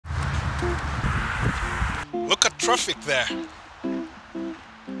Look at traffic there.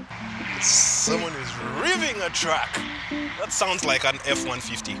 Someone is revving a track. That sounds like an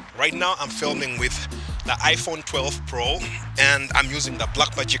F-150. Right now I'm filming with the iPhone 12 Pro and I'm using the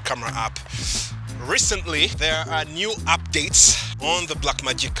Blackmagic Camera App. Recently, there are new updates on the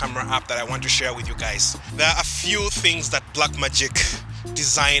Blackmagic Camera App that I want to share with you guys. There are a few things that Blackmagic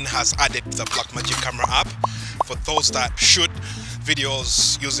Design has added to the Blackmagic Camera App for those that shoot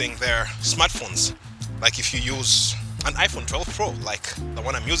videos using their smartphones. Like if you use an iPhone 12 Pro, like the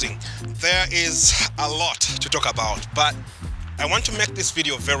one I'm using. There is a lot to talk about, but I want to make this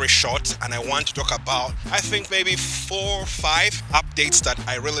video very short and I want to talk about, I think maybe 4 or 5 updates that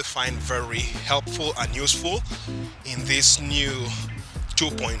I really find very helpful and useful in this new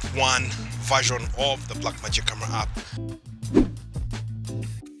 2.1 version of the Blackmagic Camera App.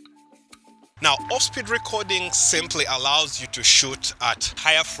 Now, off-speed recording simply allows you to shoot at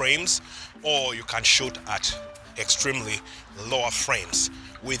higher frames, or you can shoot at extremely lower frames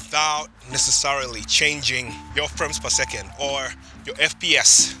without necessarily changing your frames per second or your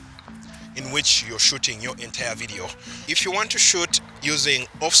FPS in which you're shooting your entire video. If you want to shoot using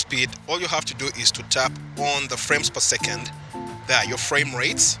off-speed, all you have to do is to tap on the frames per second. There, your frame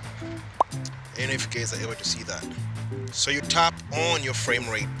rates. I don't know if you guys are able to see that. So you tap on your frame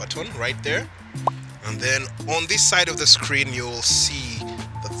rate button right there, and then on this side of the screen you'll see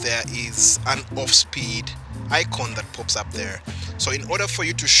that there is an off-speed icon that pops up there. So in order for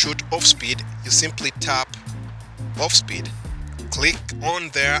you to shoot off-speed, you simply tap off-speed, click on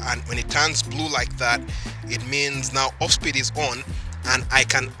there, and when it turns blue like that, it means now off-speed is on and I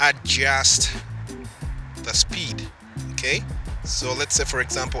can adjust the speed. Okay, so let's say for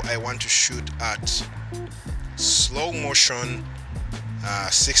example I want to shoot at slow motion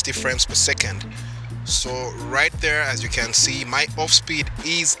 60 frames per second. So right there, as you can see, my off speed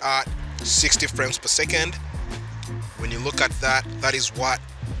is at 60 frames per second. When you look at that, that is what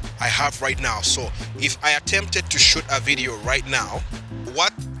I have right now. So if I attempted to shoot a video right now,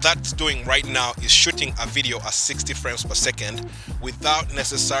 what that's doing right now is shooting a video at 60 frames per second without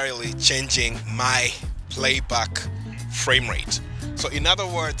necessarily changing my playback frame rate. So in other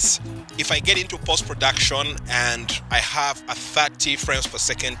words, if I get into post-production and I have a 30 frames per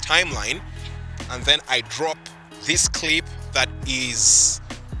second timeline, and then I drop this clip that is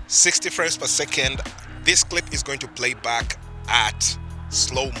 60 frames per second, this clip is going to play back at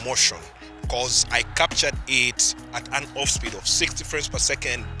slow motion because I captured it at an off speed of 60 frames per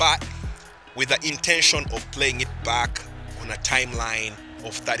second, but with the intention of playing it back on a timeline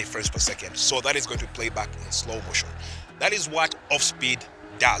of 30 frames per second. So that is going to play back in slow motion. That is what off-speed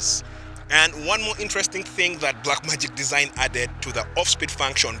does. And one more interesting thing that Blackmagic Design added to the off-speed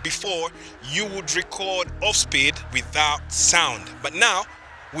function: before you would record off-speed without sound, but now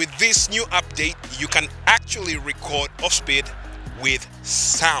with this new update you can actually record off-speed with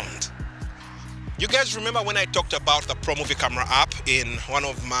sound. You guys remember when I talked about the Pro Movie Camera app in one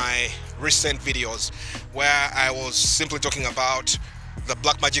of my recent videos, where I was simply talking about the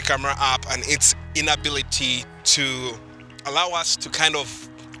Blackmagic Camera app and its inability to allow us to kind of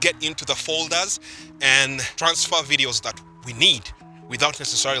get into the folders and transfer videos that we need without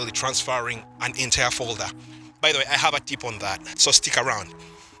necessarily transferring an entire folder. By the way, I have a tip on that, so stick around.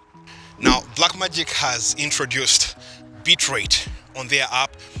 Now, Blackmagic has introduced Bitrate on their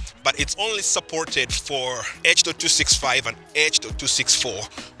app, but it's only supported for H.265 and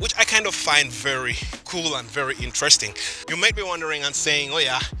H.264, which I kind of find very cool and very interesting. You might be wondering and saying, oh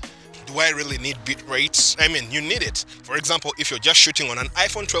yeah, do I really need bit rates? I mean, you need it. For example, if you're just shooting on an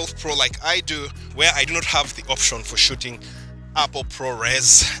iPhone 12 Pro like I do, where I do not have the option for shooting Apple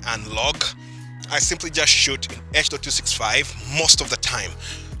ProRes and log, I simply just shoot in H.265 most of the time.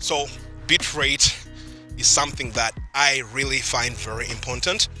 So bitrate is something that I really find very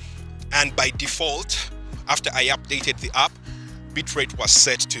important, and by default, after I updated the app, bitrate was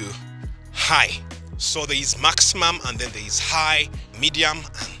set to high. So there is maximum and then there is high, medium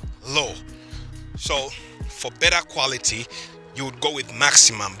and low. So for better quality you would go with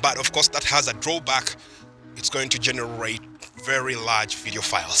maximum, but of course that has a drawback. It's going to generate very large video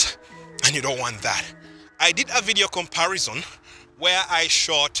files and you don't want that. I did a video comparison where I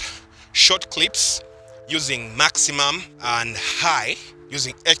shot short clips using maximum and high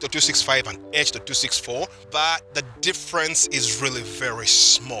using H.265 and H.264, but the difference is really very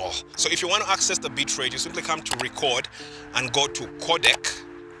small. So if you want to access the bitrate, you simply come to record and go to codec.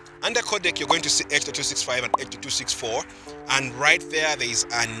 Under codec, you're going to see H.265 and H.264, and right there is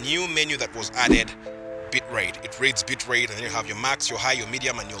a new menu that was added, bitrate. It reads bitrate, and then you have your max, your high, your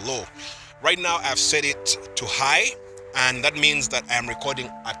medium, and your low. Right now I've set it to high, and that means that I am recording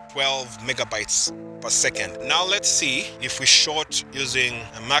at 12 megabytes per second. Now let's see if we shot using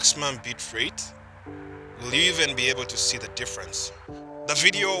a maximum bitrate, will you even be able to see the difference? The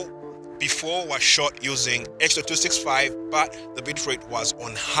video before was shot using H.265, but the bitrate was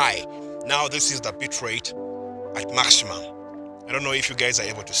on high. Now this is the bitrate at maximum. I don't know if you guys are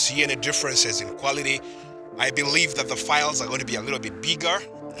able to see any differences in quality. I believe that the files are going to be a little bit bigger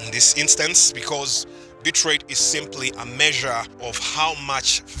in this instance because bitrate is simply a measure of how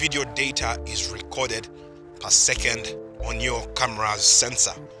much video data is recorded per second on your camera's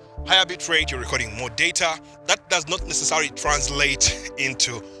sensor. Higher bitrate, you're recording more data. That does not necessarily translate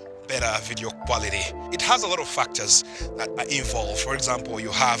into better video quality. It has a lot of factors that are involved. For example,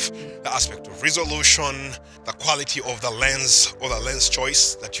 you have the aspect of resolution, the quality of the lens or the lens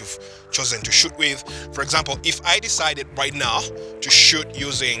choice that you've chosen to shoot with. For example, if I decided right now to shoot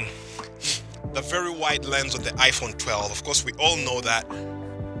using the very wide lens on the iPhone 12, of course we all know that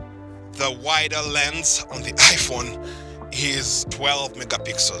the wider lens on the iPhone is 12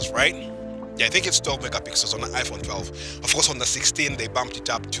 megapixels, right? Yeah, I think it's 12 megapixels on the iPhone 12. Of course, on the 16, they bumped it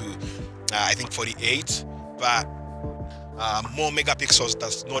up to, I think, 48. But more megapixels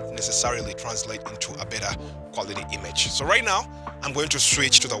does not necessarily translate into a better quality image. So right now, I'm going to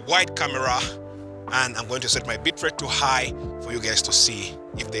switch to the wide camera and I'm going to set my bitrate to high for you guys to see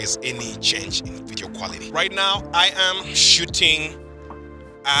if there's any change in video quality. Right now, I am shooting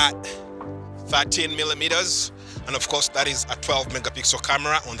at 13 millimeters. And of course, that is a 12 megapixel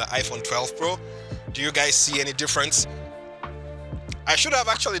camera on the iPhone 12 Pro. Do you guys see any difference? I should have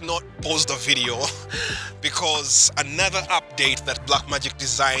actually not paused the video because another update that Blackmagic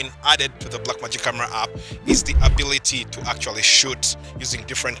Design added to the Blackmagic Camera app is the ability to actually shoot using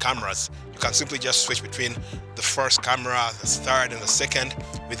different cameras. You can simply just switch between the first camera, the third, and the second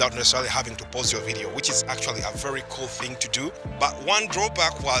without necessarily having to pause your video, which is actually a very cool thing to do. But one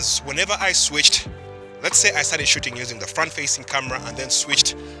drawback was whenever I switched, let's say I started shooting using the front-facing camera and then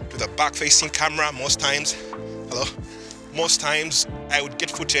switched to the back-facing camera, most times I would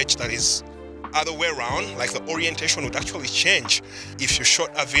get footage that is other way around, like the orientation would actually change. If you shot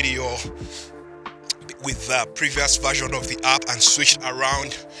a video with the previous version of the app and switched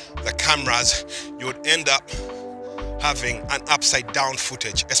around the cameras, you would end up having an upside down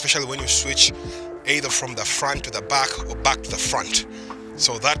footage, especially when you switch either from the front to the back or back to the front.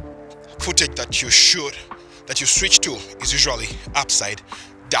 So that footage that you switch to is usually upside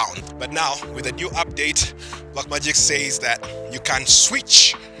down. But now with the new update, Blackmagic says that you can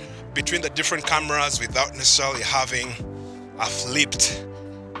switch between the different cameras without necessarily having a flipped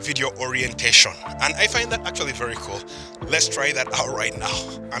video orientation, and I find that actually very cool. Let's try that out right now.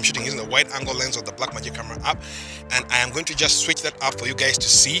 I'm shooting using the wide angle lens of the Blackmagic Camera app, and I am going to just switch that up for you guys to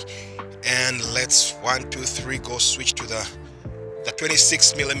see. And let's 1, 2, 3 go switch to the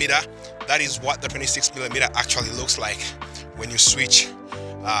 26 millimeter. That is what the 26 millimeter actually looks like when you switch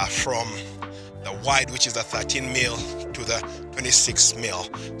from the wide, which is the 13 mil, to the 26 mil.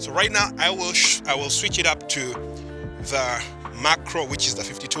 So right now I will switch it up to the macro, which is the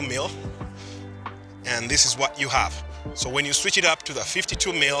 52 mil, and this is what you have. So when you switch it up to the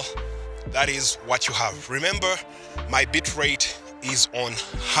 52 mil, that is what you have. Remember, my bit rate is on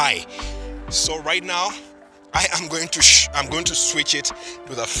high. So right now I'm going to switch it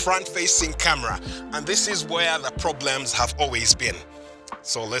to the front-facing camera, and this is where the problems have always been.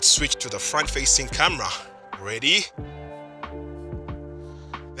 So let's switch to the front-facing camera. Ready?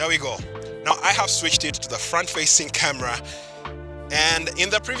 There we go. Now I have switched it to the front-facing camera, and in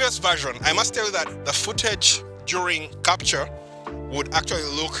the previous version, I must tell you that the footage during capture would actually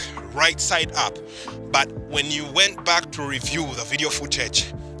look right side up, but when you went back to review the video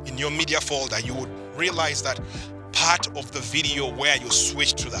footage in your media folder, you would realize that part of the video where you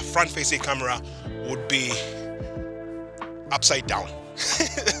switch to the front-facing camera would be upside down,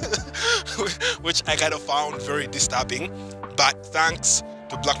 which I kind of found very disturbing. But thanks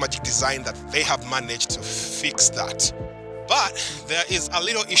to Blackmagic Design that they have managed to fix that. But there is a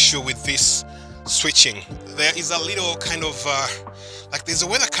little issue with this switching. There is a little kind of like there's a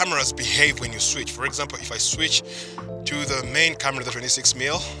way the cameras behave when you switch. For example, if I switch to the main camera, the 26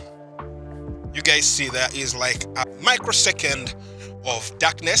 mil, you guys see there is like a microsecond of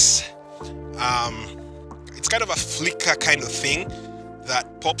darkness. It's kind of a flicker kind of thing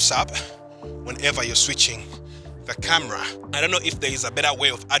that pops up whenever you're switching the camera. I don't know if there is a better way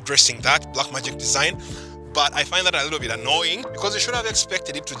of addressing that, Blackmagic Design, but I find that a little bit annoying because you should have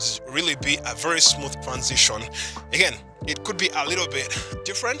expected it to really be a very smooth transition. Again, it could be a little bit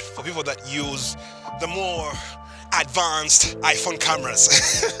different for people that use the more advanced iPhone cameras,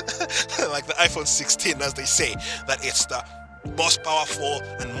 like the iPhone 16 as they say, that it's the most powerful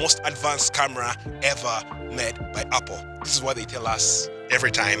and most advanced camera ever made by Apple. This is what they tell us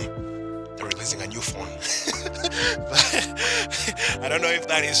every time they're releasing a new phone. But I don't know if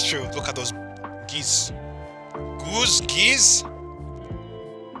that is true. Look at those geese. Geese.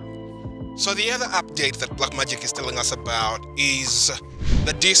 So the other update that Blackmagic is telling us about is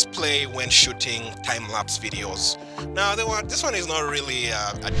the display when shooting time-lapse videos. Now this one is not really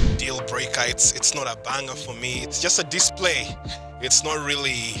a deal breaker. It's not a banger for me. It's just a display. It's not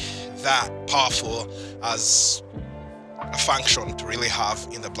really that powerful as a function to really have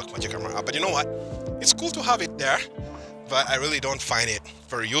in the Blackmagic Camera App. But you know what? It's cool to have it there, but I really don't find it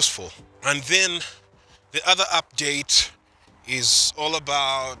very useful. And then the other update is all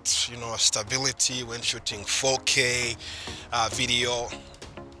about, stability when shooting 4K video.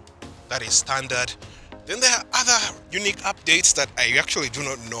 That is standard. Then there are other unique updates that I actually do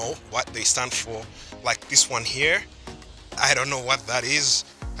not know what they stand for, like this one here. I don't know what that is.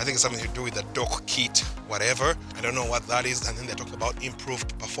 I think it's something to do with the dock kit, whatever. I don't know what that is. And then they talk about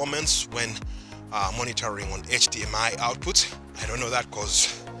improved performance when monitoring on HDMI output. I don't know that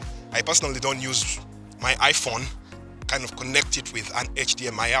because I personally don't use my iPhone kind of connect it with an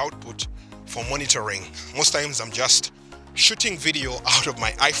HDMI output for monitoring. Most times I'm just shooting video out of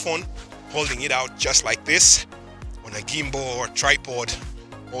my iPhone, holding it out just like this on a gimbal or tripod,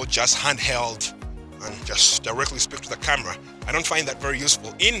 or just handheld and just directly speak to the camera. I don't find that very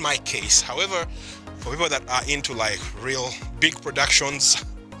useful in my case. However, for people that are into like real big productions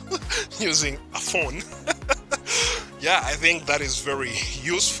using a phone, yeah, I think that is very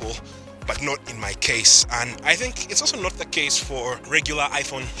useful, but not in my case. And I think it's also not the case for regular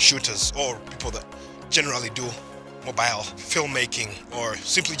iPhone shooters or people that generally do mobile filmmaking or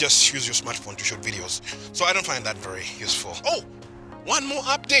simply just use your smartphone to shoot videos. So I don't find that very useful. Oh, one more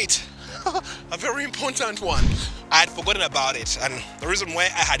update, a very important one. I had forgotten about it, and the reason why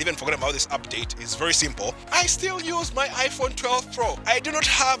I had even forgotten about this update is very simple. I still use my iPhone 12 Pro. I do not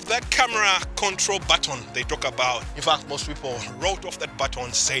have that camera control button they talk about. In fact, most people wrote off that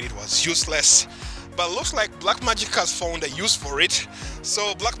button, said it was useless. But it looks like Blackmagic has found a use for it.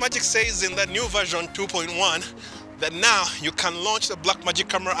 So Blackmagic says in the new version 2.1 that now you can launch the Blackmagic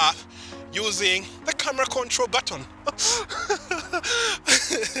Camera App using the camera control button.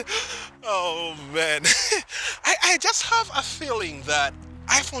 Oh man, I just have a feeling that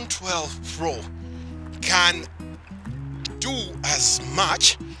iPhone 12 Pro can do as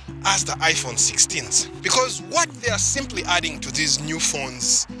much as the iPhone 16s, because what they are simply adding to these new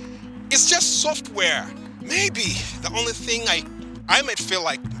phones is just software. Maybe the only thing I might feel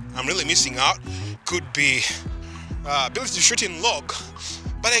like I'm really missing out could be ability to shoot in log.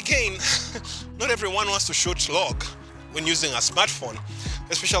 But again, not everyone wants to shoot log when using a smartphone,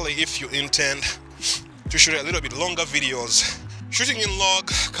 especially if you intend to shoot a little bit longer videos. Shooting in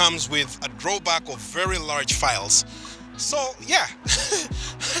log comes with a drawback of very large files. So yeah,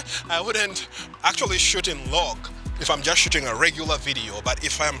 I wouldn't actually shoot in log if I'm just shooting a regular video. But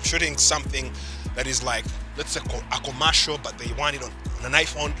if I'm shooting something that is like, let's say a commercial, but they want it on an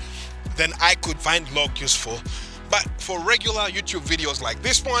iPhone, then I could find log useful. But for regular YouTube videos like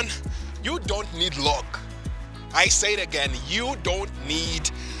this one, you don't need log. I say it again, you don't need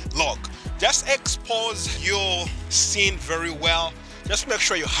log. Just expose your scene very well. Just make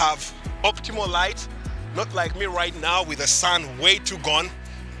sure you have optimal light, not like me right now with the sun way too gone.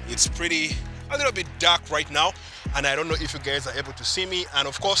 It's a little bit dark right now, and I don't know if you guys are able to see me. And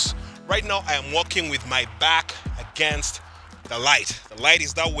of course, right now I am walking with my back against the light. The light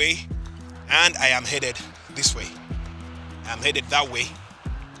is that way, and I am headed this way. I'm headed that way.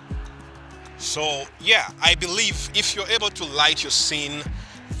 So yeah, I believe if you're able to light your scene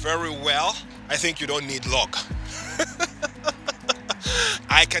very well, I think you don't need log.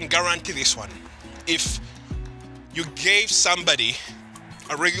 I can guarantee this one. If you gave somebody,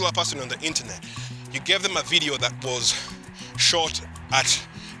 a regular person on the internet, you gave them a video that was shot at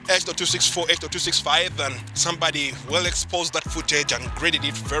H.264, H.265, and somebody well exposed that footage and graded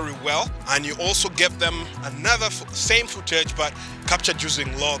it very well, and you also gave them another same footage but captured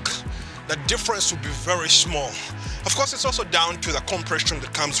using log, the difference would be very small. Of course, it's also down to the compression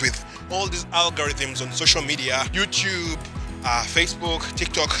that comes with all these algorithms on social media, YouTube, Facebook,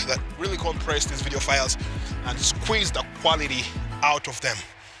 TikTok, that really compress these video files and squeeze the quality out of them.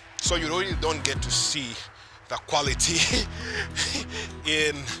 So you really don't get to see the quality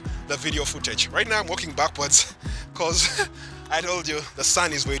in the video footage. Right now I'm walking backwards because I told you the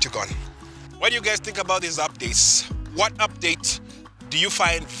sun is way too gone. What do you guys think about these updates? What update do you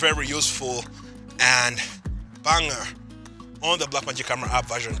find very useful, and banger on the Blackmagic Camera App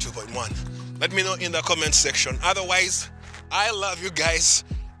version 2.1. Let me know in the comment section. Otherwise, I love you guys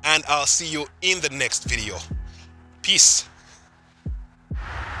and I'll see you in the next video. Peace.